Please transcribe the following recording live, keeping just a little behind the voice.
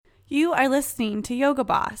You are listening to Yoga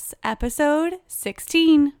Boss, episode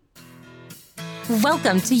 16.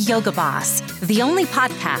 Welcome to Yoga Boss, the only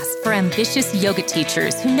podcast for ambitious yoga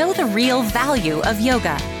teachers who know the real value of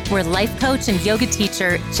yoga, where life coach and yoga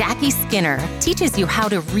teacher Jackie Skinner teaches you how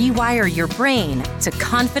to rewire your brain to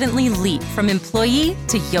confidently leap from employee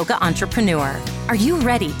to yoga entrepreneur. Are you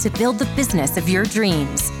ready to build the business of your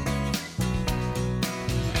dreams?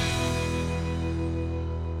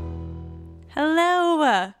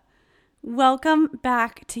 Hello. Welcome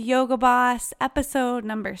back to Yoga Boss, episode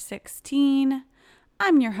number 16.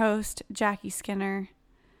 I'm your host, Jackie Skinner.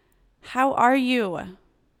 How are you?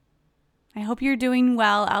 I hope you're doing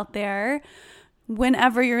well out there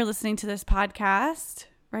whenever you're listening to this podcast.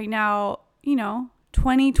 Right now,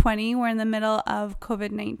 2020, we're in the middle of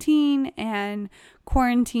COVID-19 and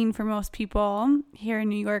quarantine for most people. Here in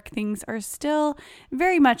New York, things are still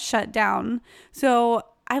very much shut down. So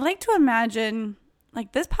I like to imagine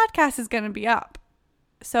this podcast is going to be up.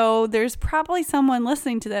 So there's probably someone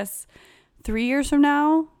listening to this 3 years from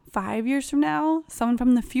now, 5 years from now, someone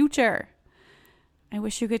from the future. I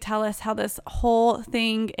wish you could tell us how this whole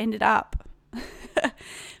thing ended up.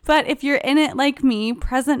 But if you're in it like me,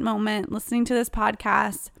 present moment, listening to this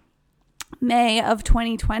podcast, May of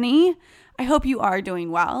 2020, I hope you are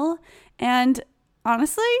doing well. And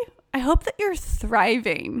honestly, I hope that you're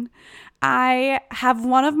thriving. I have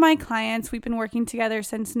one of my clients, we've been working together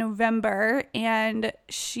since November, and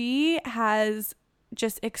she has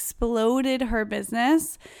just exploded her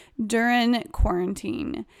business during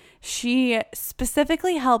quarantine. She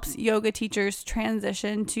specifically helps yoga teachers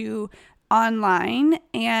transition to online,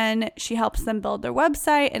 and she helps them build their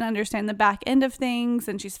website and understand the back end of things,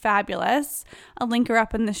 and she's fabulous. I'll link her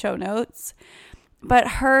up in the show notes. But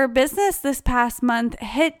her business this past month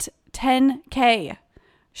hit 10K.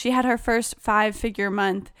 She had her first 5-figure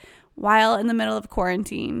month while in the middle of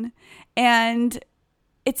quarantine. And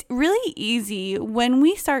it's really easy when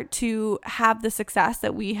we start to have the success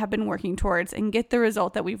that we have been working towards and get the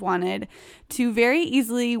result that we've wanted to very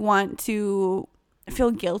easily want to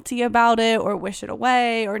feel guilty about it or wish it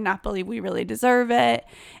away or not believe we really deserve it.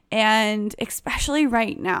 And especially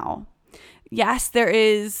right now. Yes, there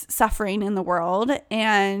is suffering in the world,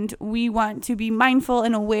 and we want to be mindful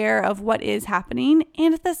and aware of what is happening.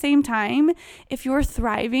 And at the same time, if you're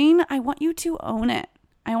thriving, I want you to own it.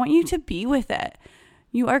 I want you to be with it.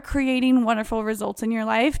 You are creating wonderful results in your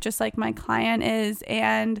life, just like my client is,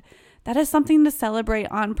 and that is something to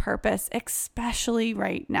celebrate on purpose, especially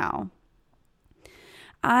right now.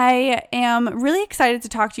 I am really excited to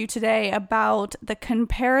talk to you today about the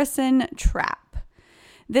comparison trap.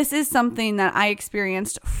 This is something that I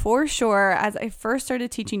experienced for sure as I first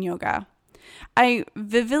started teaching yoga. I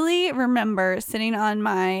vividly remember sitting on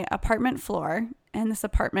my apartment floor, and this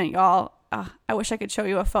apartment, y'all, I wish I could show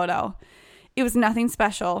you a photo. It was nothing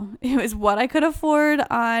special. It was what I could afford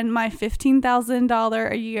on my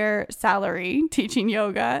 $15,000 a year salary, teaching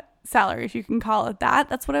yoga salary, if you can call it that.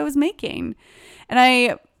 That's what I was making.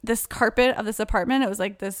 And this carpet of this apartment, it was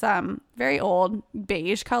like this very old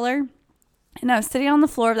beige color. And I was sitting on the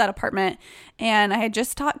floor of that apartment, and I had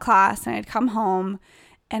just taught class, and I had come home,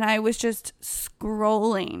 and I was just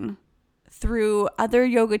scrolling through other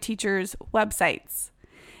yoga teachers' websites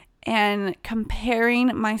and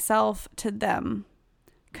comparing myself to them,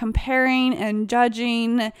 comparing and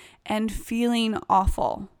judging and feeling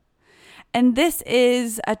awful. And this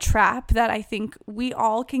is a trap that I think we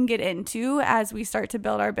all can get into as we start to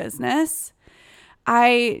build our business.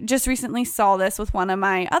 I just recently saw this with one of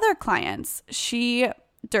my other clients. She,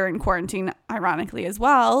 during quarantine, ironically as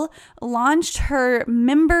well, launched her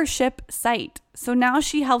membership site. So now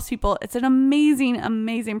she helps people. It's an amazing,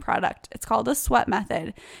 amazing product. It's called the Sweat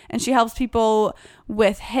Method. And she helps people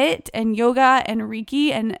with HIIT and yoga and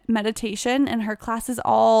Reiki and meditation. And her classes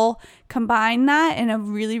all combine that in a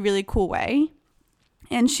really, really cool way.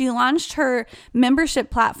 And she launched her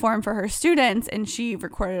membership platform for her students, and she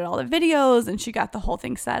recorded all the videos, and she got the whole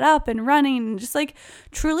thing set up and running, and just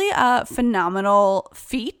truly a phenomenal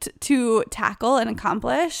feat to tackle and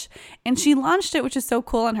accomplish. And she launched it, which is so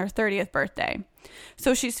cool, on her 30th birthday.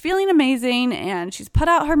 So she's feeling amazing, and she's put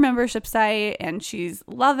out her membership site, and she's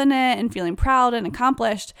loving it and feeling proud and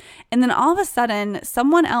accomplished. And then all of a sudden,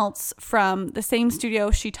 someone else from the same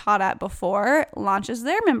studio she taught at before launches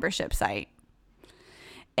their membership site.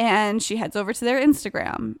 And she heads over to their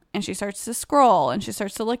Instagram, and she starts to scroll, and she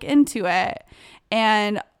starts to look into it.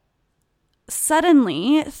 And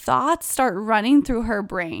suddenly, thoughts start running through her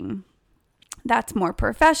brain. That's more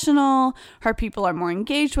professional. Her people are more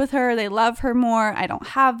engaged with her. They love her more. I don't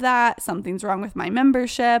have that. Something's wrong with my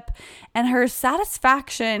membership. And her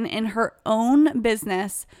satisfaction in her own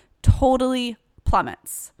business totally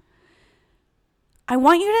plummets. I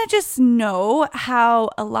want you to just know how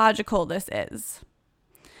illogical this is.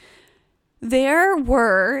 There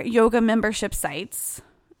were yoga membership sites.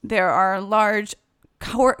 There are large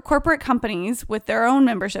corporate companies with their own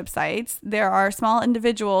membership sites. There are small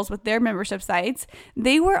individuals with their membership sites.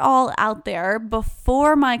 They were all out there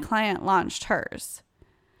before my client launched hers.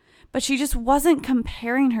 But she just wasn't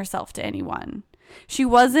comparing herself to anyone. She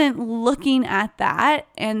wasn't looking at that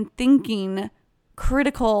and thinking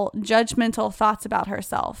critical, judgmental thoughts about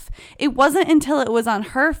herself. It wasn't until it was on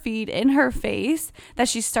her feed, in her face, that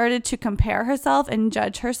she started to compare herself and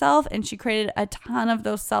judge herself, and she created a ton of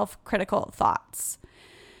those self-critical thoughts.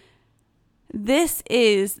 This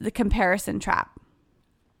is the comparison trap.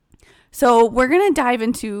 So we're going to dive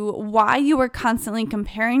into why you are constantly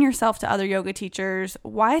comparing yourself to other yoga teachers,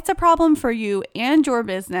 why it's a problem for you and your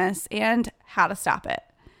business, and how to stop it.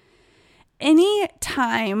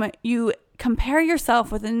 Anytime you compare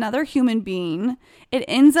yourself with another human being, it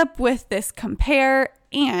ends up with this compare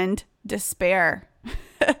and despair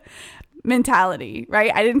mentality,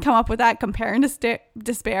 right? I didn't come up with that. Compare and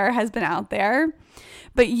despair has been out there.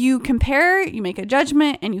 But you compare, you make a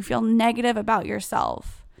judgment, and you feel negative about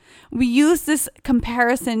yourself. We use this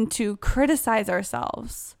comparison to criticize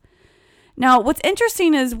ourselves. Now, what's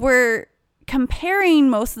interesting is we're comparing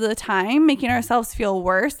most of the time, making ourselves feel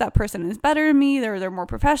worse. That person is better than me, they're more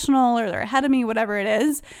professional, or they're ahead of me, whatever it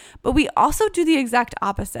is. But we also do the exact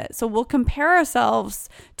opposite. So we'll compare ourselves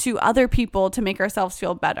to other people to make ourselves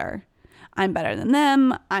feel better. I'm better than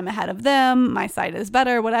them, I'm ahead of them, my site is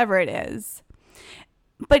better, whatever it is.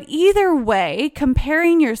 But either way,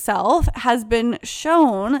 comparing yourself has been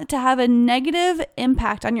shown to have a negative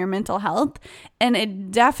impact on your mental health, and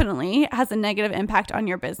it definitely has a negative impact on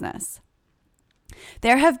your business.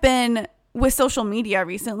 There have been, with social media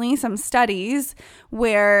recently, some studies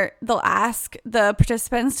where they'll ask the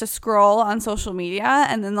participants to scroll on social media,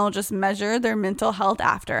 and then they'll just measure their mental health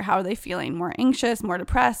after. How are they feeling? More anxious, more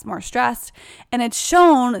depressed, more stressed? And it's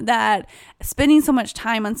shown that spending so much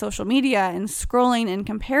time on social media and scrolling and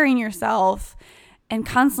comparing yourself and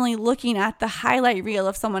constantly looking at the highlight reel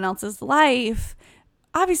of someone else's life,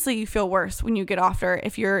 obviously you feel worse when you get after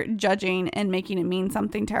if you're judging and making it mean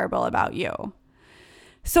something terrible about you.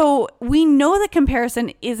 So we know that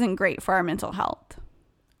comparison isn't great for our mental health.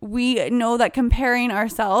 We know that comparing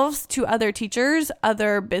ourselves to other teachers,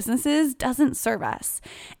 other businesses doesn't serve us.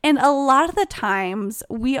 And a lot of the times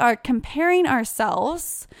we are comparing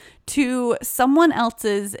ourselves to someone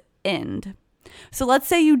else's end. So let's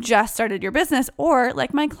say you just started your business, or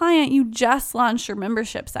like my client, you just launched your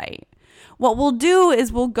membership site. What we'll do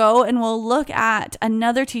is we'll go and we'll look at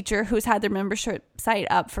another teacher who's had their membership site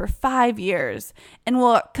up for 5 years, and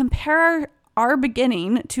we'll compare our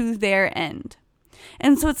beginning to their end.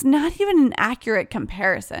 And so it's not even an accurate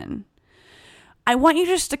comparison. I want you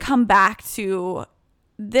just to come back to,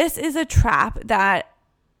 this is a trap that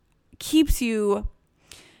keeps you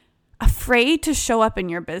afraid to show up in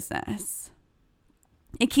your business.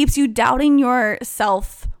 It keeps you doubting your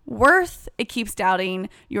self-worth. It keeps doubting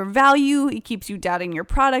your value. It keeps you doubting your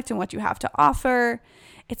product and what you have to offer.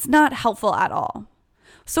 It's not helpful at all.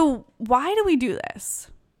 So why do we do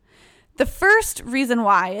this? The first reason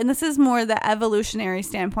why, and this is more the evolutionary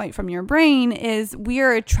standpoint from your brain, is we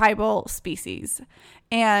are a tribal species.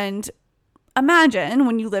 And imagine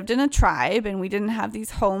when you lived in a tribe and we didn't have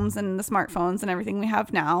these homes and the smartphones and everything we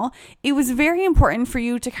have now, it was very important for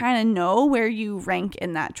you to kind of know where you rank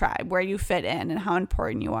in that tribe, where you fit in and how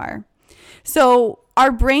important you are. So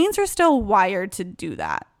our brains are still wired to do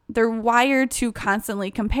that. They're wired to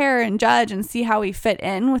constantly compare and judge and see how we fit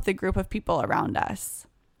in with the group of people around us.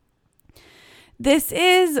 This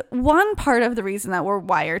is one part of the reason that we're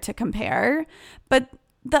wired to compare, but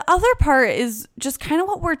the other part is just kind of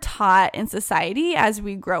what we're taught in society as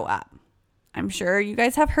we grow up. I'm sure you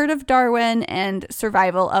guys have heard of Darwin and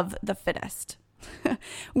survival of the fittest.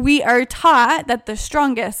 We are taught that the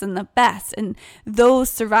strongest and the best and those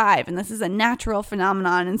survive, and this is a natural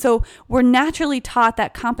phenomenon. And so we're naturally taught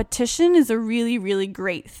that competition is a really, really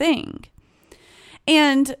great thing.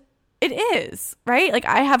 And it is, right? Like,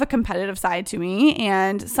 I have a competitive side to me,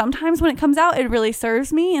 and sometimes when it comes out, it really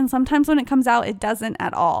serves me, and sometimes when it comes out, it doesn't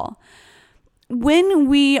at all. When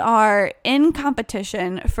we are in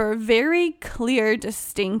competition for a very clear,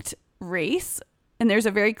 distinct race, and there's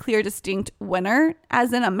a very clear, distinct winner,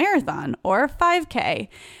 as in a marathon or a 5K,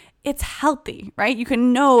 it's healthy, right? You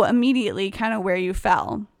can know immediately kind of where you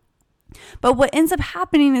fell. But what ends up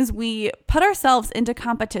happening is we put ourselves into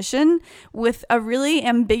competition with a really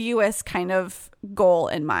ambiguous kind of goal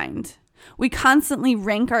in mind. We constantly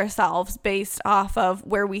rank ourselves based off of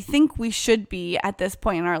where we think we should be at this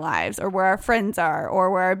point in our lives, or where our friends are, or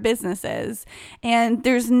where our business is. And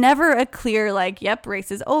there's never a clear, like, yep,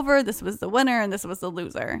 race is over. This was the winner and this was the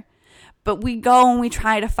loser. But we go and we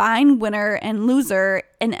try to find winner and loser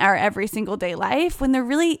in our every single day life when there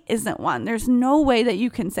really isn't one. There's no way that you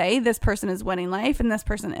can say this person is winning life and this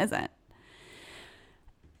person isn't.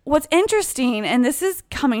 What's interesting, and this is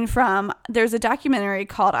coming from, there's a documentary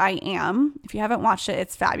called I Am. If you haven't watched it,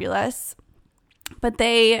 it's fabulous. But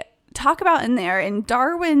they talk about in there, in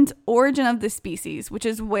Darwin's Origin of the Species, which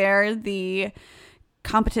is where the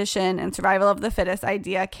competition and survival of the fittest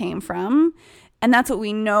idea came from, and that's what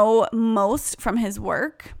we know most from his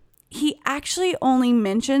work, he actually only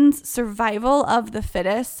mentions survival of the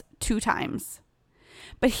fittest 2 times.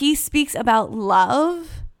 But he speaks about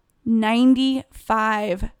love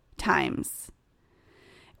 95 times,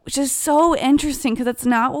 which is so interesting because it's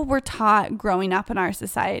not what we're taught growing up in our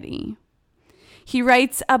society. He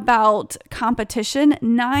writes about competition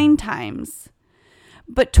 9 times,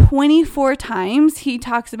 but 24 times he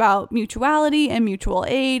talks about mutuality and mutual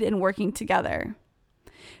aid and working together.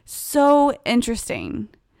 So interesting.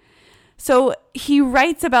 So he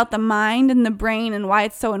writes about the mind and the brain and why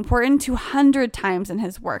it's so important 200 times in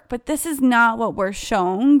his work, but this is not what we're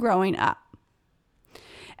shown growing up.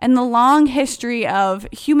 And the long history of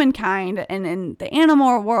humankind and in the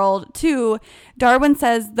animal world too, Darwin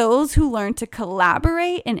says those who learn to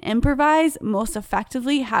collaborate and improvise most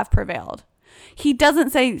effectively have prevailed. He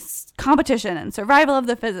doesn't say competition and survival of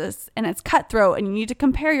the fittest and it's cutthroat and you need to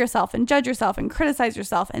compare yourself and judge yourself and criticize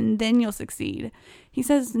yourself and then you'll succeed. He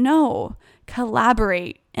says, no,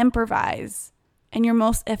 collaborate, improvise, and your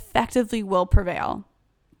most effectively will prevail.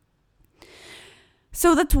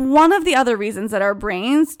 So that's one of the other reasons that our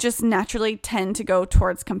brains just naturally tend to go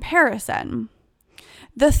towards comparison.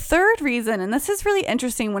 The third reason, and this is really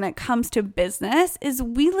interesting when it comes to business, is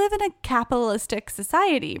we live in a capitalistic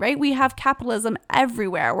society, right? We have capitalism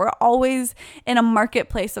everywhere. We're always in a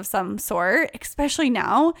marketplace of some sort, especially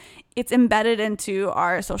now. It's embedded into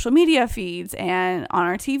our social media feeds and on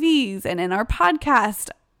our TVs and in our podcast.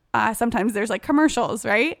 Sometimes there's like commercials,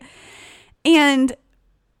 right? And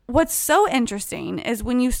what's so interesting is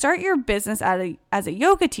when you start your business as a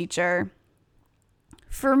yoga teacher,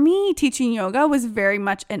 for me, teaching yoga was very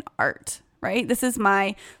much an art, right? This is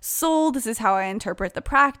my soul. This is how I interpret the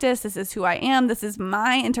practice. This is who I am. This is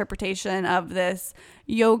my interpretation of this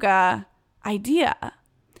yoga idea.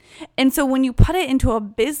 And so when you put it into a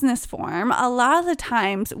business form, a lot of the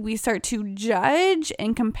times we start to judge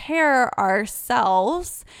and compare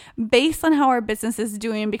ourselves based on how our business is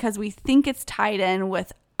doing because we think it's tied in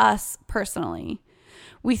with us personally.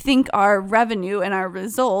 We think our revenue and our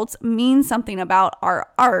results mean something about our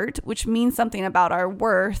art, which means something about our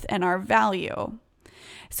worth and our value.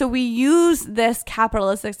 So we use this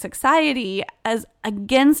capitalistic society as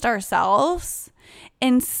against ourselves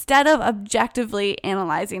instead of objectively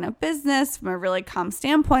analyzing a business from a really calm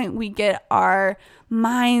standpoint. We get our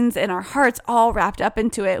minds and our hearts all wrapped up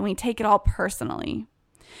into it and we take it all personally.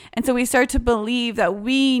 And so we start to believe that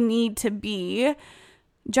we need to be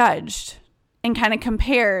judged and kind of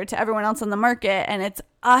compared to everyone else on the market. And it's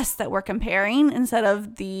us that we're comparing instead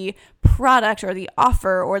of the product or the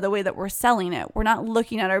offer or the way that we're selling it. We're not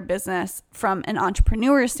looking at our business from an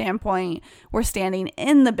entrepreneur standpoint. We're standing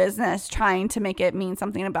in the business trying to make it mean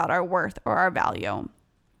something about our worth or our value.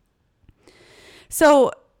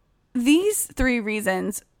 So these 3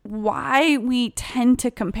 reasons why we tend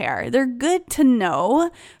to compare, they're good to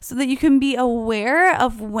know so that you can be aware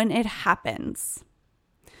of when it happens.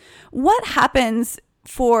 What happens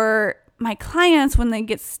for my clients when they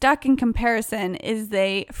get stuck in comparison is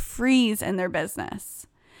they freeze in their business.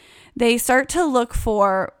 They start to look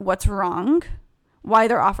for what's wrong, why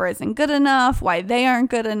their offer isn't good enough, why they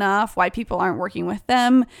aren't good enough, why people aren't working with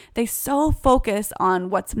them. They so focus on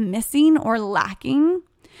what's missing or lacking,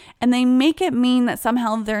 and they make it mean that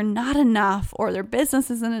somehow they're not enough or their business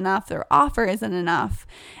isn't enough, their offer isn't enough.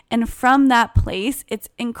 And from that place, it's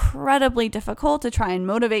incredibly difficult to try and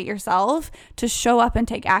motivate yourself to show up and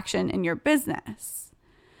take action in your business.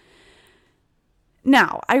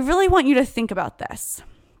 Now, I really want you to think about this.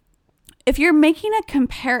 If you're making a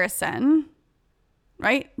comparison,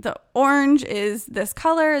 right? The orange is this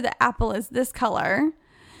color, the apple is this color,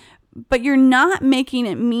 but you're not making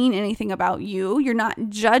it mean anything about you. You're not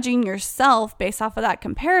judging yourself based off of that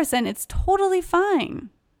comparison. It's totally fine.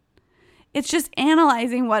 It's just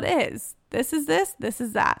analyzing what is. This is this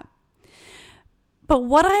is that. But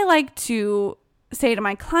what I like to say to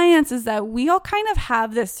my clients is that we all kind of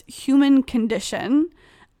have this human condition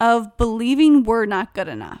of believing we're not good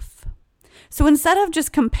enough. So instead of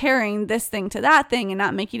just comparing this thing to that thing and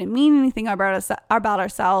not making it mean anything about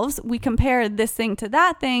ourselves, we compare this thing to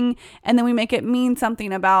that thing, and then we make it mean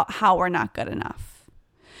something about how we're not good enough.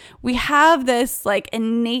 We have this like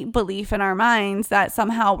innate belief in our minds that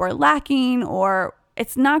somehow we're lacking, or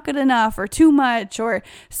it's not good enough, or too much, or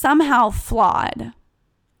somehow flawed.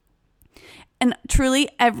 And truly,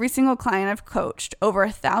 every single client I've coached, over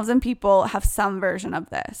 1,000 people, have some version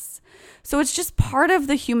of this. So it's just part of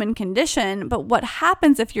the human condition. But what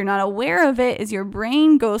happens if you're not aware of it is your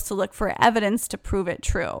brain goes to look for evidence to prove it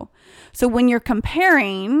true. So when you're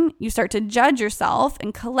comparing, you start to judge yourself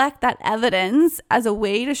and collect that evidence as a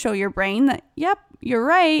way to show your brain that, yep, you're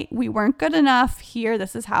right, we weren't good enough. Here,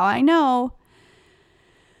 this is how I know.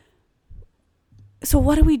 So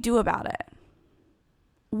what do we do about it?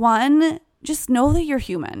 One, just know that you're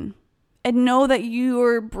human, and know that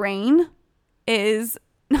your brain is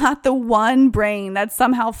not the one brain that's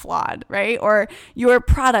somehow flawed, right? Or your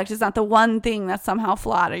product is not the one thing that's somehow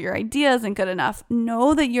flawed, or your idea isn't good enough.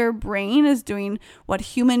 Know that your brain is doing what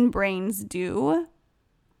human brains do.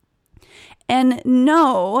 And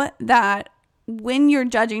know that when you're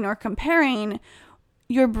judging or comparing,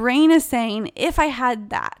 your brain is saying, if I had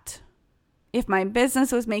that, if my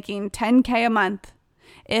business was making $10K a month,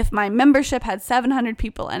 if my membership had 700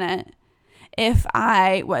 people in it, if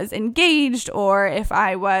I was engaged, or if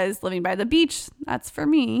I was living by the beach, that's for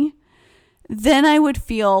me, then I would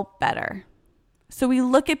feel better. So we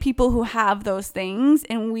look at people who have those things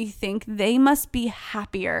and we think they must be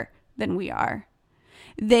happier than we are.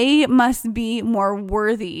 They must be more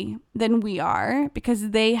worthy than we are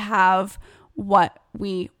because they have what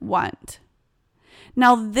we want.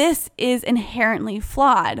 Now, this is inherently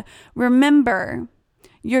flawed. Remember,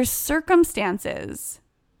 your circumstances,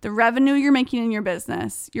 the revenue you're making in your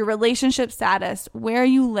business, your relationship status, where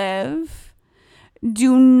you live,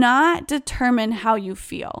 do not determine how you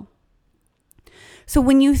feel. So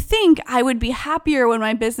when you think I would be happier when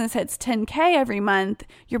my business hits 10K every month,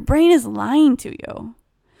 your brain is lying to you.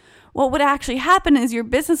 What would actually happen is your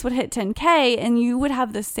business would hit 10K and you would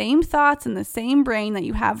have the same thoughts and the same brain that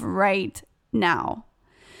you have right now.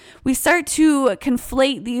 We start to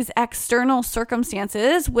conflate these external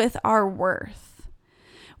circumstances with our worth.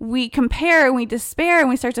 We compare and we despair and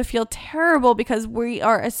we start to feel terrible because we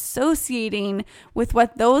are associating with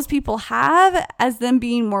what those people have as them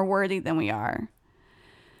being more worthy than we are.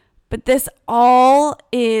 But this all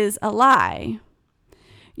is a lie.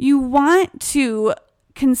 You want to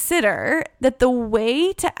consider that the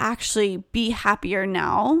way to actually be happier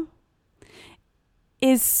now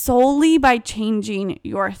is solely by changing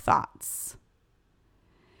your thoughts.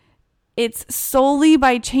 It's solely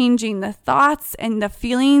by changing the thoughts and the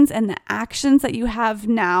feelings and the actions that you have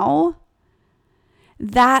now.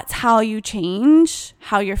 That's how you change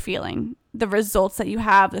how you're feeling, the results that you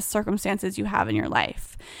have, the circumstances you have in your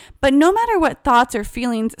life. But no matter what thoughts or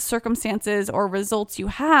feelings, circumstances, or results you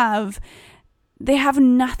have, they have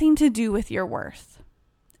nothing to do with your worth,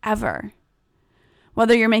 ever.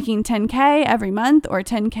 Whether you're making 10K every month or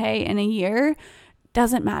 10K in a year,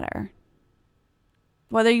 doesn't matter.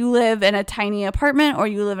 Whether you live in a tiny apartment or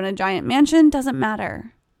you live in a giant mansion, doesn't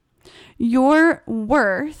matter. Your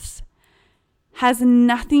worth has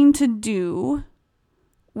nothing to do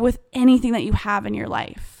with anything that you have in your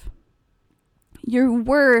life. Your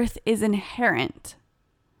worth is inherent.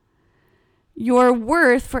 Your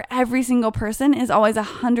worth for every single person is always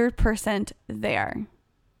 100% there.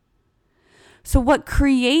 So what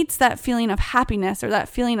creates that feeling of happiness or that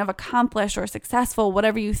feeling of accomplished or successful,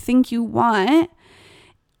 whatever you think you want,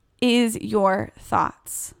 is your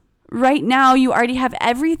thoughts. Right now, you already have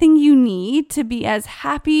everything you need to be as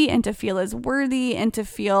happy and to feel as worthy and to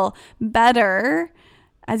feel better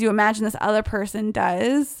as you imagine this other person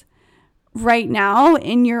does right now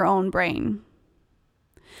in your own brain.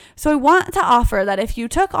 So I want to offer that if you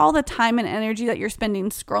took all the time and energy that you're spending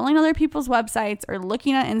scrolling other people's websites or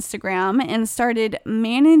looking at Instagram and started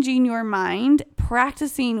managing your mind,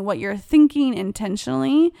 practicing what you're thinking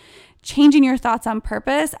intentionally, changing your thoughts on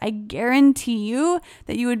purpose, I guarantee you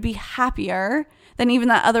that you would be happier than even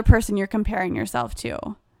that other person you're comparing yourself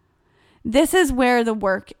to. This is where the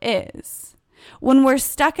work is. When we're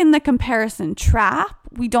stuck in the comparison trap,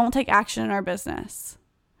 we don't take action in our business.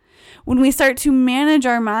 When we start to manage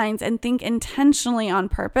our minds and think intentionally on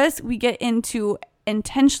purpose, we get into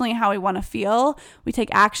intentionally how we want to feel. We take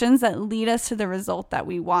actions that lead us to the result that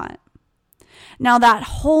we want. Now, that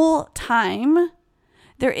whole time,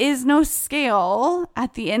 there is no scale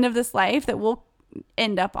at the end of this life that we'll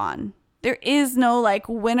end up on. There is no like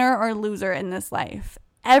winner or loser in this life.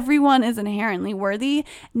 Everyone is inherently worthy.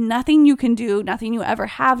 Nothing you can do, nothing you ever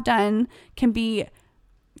have done can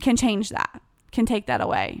change that, can take that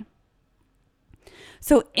away.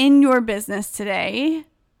 So in your business today,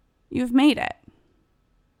 you've made it.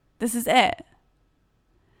 This is it.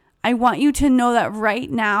 I want you to know that right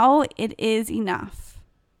now it is enough.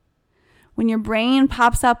 When your brain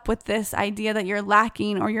pops up with this idea that you're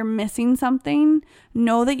lacking or you're missing something,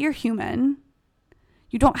 know that you're human.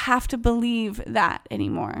 You don't have to believe that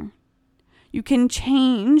anymore. You can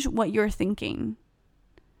change what you're thinking.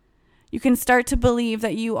 You can start to believe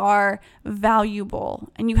that you are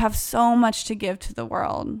valuable and you have so much to give to the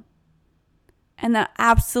world. And that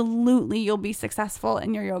absolutely you'll be successful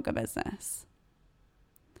in your yoga business.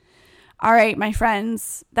 All right, my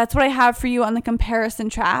friends, that's what I have for you on the comparison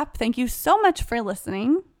trap. Thank you so much for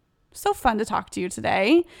listening. So fun to talk to you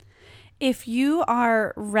today. If you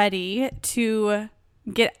are ready to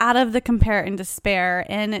get out of the compare and despair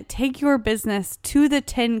and take your business to the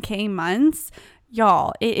 10K months,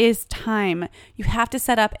 y'all, it is time. You have to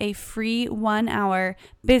set up a free 1-hour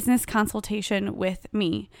business consultation with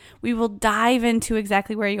me. We will dive into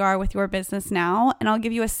exactly where you are with your business now, and I'll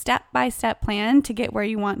give you a step-by-step plan to get where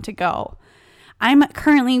you want to go. I'm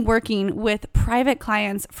currently working with private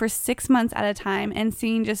clients for 6 months at a time and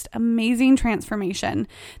seeing just amazing transformation.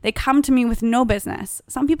 They come to me with no business.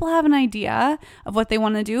 Some people have an idea of what they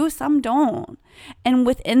want to do, some don't. And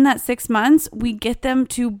within that 6 months, we get them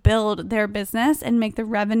to build their business and make the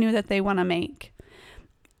revenue that they want to make.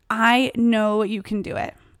 I know you can do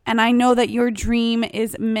it. And I know that your dream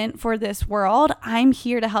is meant for this world. I'm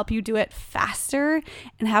here to help you do it faster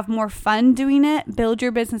and have more fun doing it. Build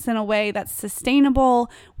your business in a way that's sustainable,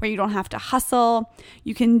 where you don't have to hustle.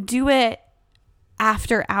 You can do it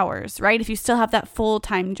after hours, right? If you still have that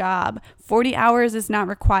full-time job, 40 hours is not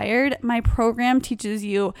required. My program teaches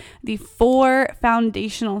you the 4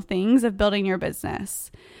 foundational things of building your business.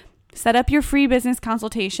 Set up your free business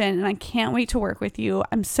consultation, and I can't wait to work with you.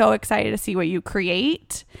 I'm so excited to see what you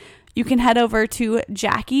create. You can head over to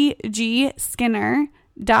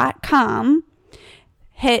JackieGSkinner.com,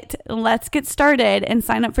 hit Let's Get Started, and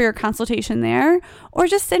sign up for your consultation there, or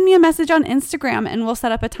just send me a message on Instagram, and we'll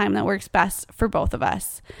set up a time that works best for both of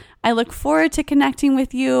us. I look forward to connecting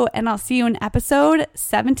with you, and I'll see you in episode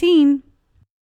 17.